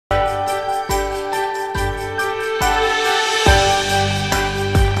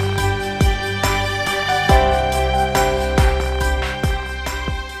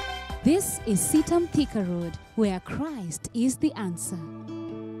is CITAM Thika Road, where Christ is the answer.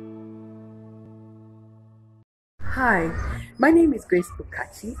 Hi, my name is Grace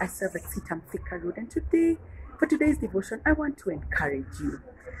Bukachi. I serve at CITAM Thika Road, and for today's devotion, I want to encourage you.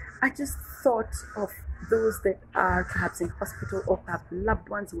 I just thought of those that are perhaps in hospital or have loved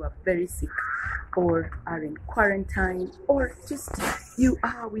ones who are very sick or are in quarantine, or just you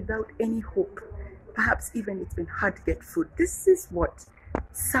are without any hope. Perhaps even it's been hard to get food. This is what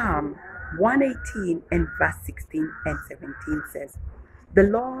Psalm 118 and verse 16 and 17 says. The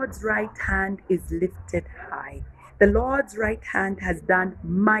Lord's right hand is lifted high. The Lord's right hand has done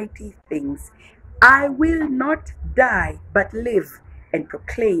mighty things. I will not die, but live and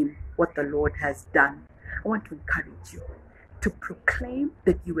proclaim what the Lord has done. I want to encourage you to proclaim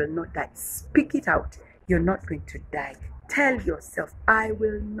that you will not die. Speak it out. You're not going to die. Tell yourself, I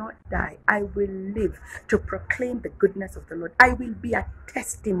will not die. I will live to proclaim the goodness of the Lord. I will be a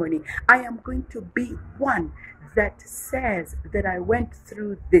testimony. I am going to be one that says that I went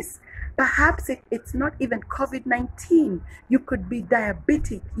through this. Perhaps it's not even COVID-19. You could be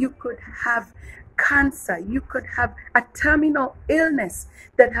diabetic. You could have cancer. You could have a terminal illness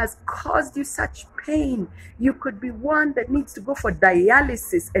that has caused you such pain. You could be one that needs to go for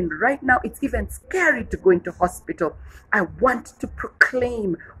dialysis, and right now it's even scary to go into hospital. I want to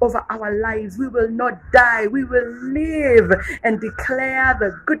proclaim over our lives, we will not die, we will live and declare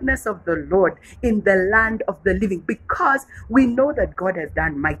the goodness of the Lord in the land of the living, because we know that God has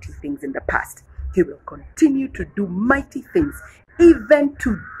done mighty things in the past. He will continue to do mighty things even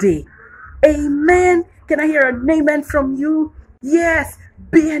today. Amen. Can I hear an amen from you? Yes.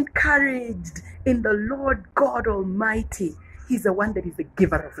 Be encouraged in the Lord God Almighty. He's the one that is the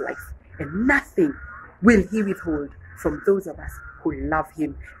giver of life, and nothing will he withhold from those of us who love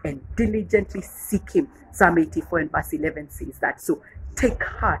him and diligently seek him. Psalm 84 and verse 11 says that. So take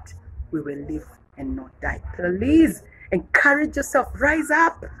heart, we will live and not die. Please encourage yourself. Rise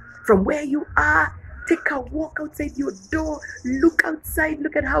up from where you are. Take a walk outside your door. Look outside.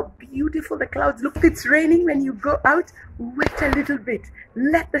 Look at how beautiful the clouds look. If it's raining when you go out, wait a little bit.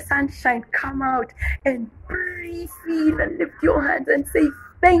 Let the sunshine come out and breathe in and lift your hands and say,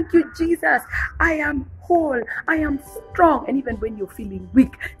 thank you, Jesus. I am whole. I am strong. And even when you're feeling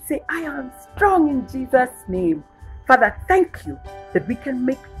weak, say, I am strong in Jesus' name. Father, thank you that we can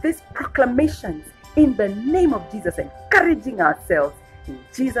make these proclamations in the name of Jesus, encouraging ourselves. In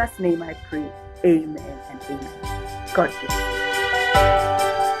Jesus' name I pray. Amen and amen. God bless.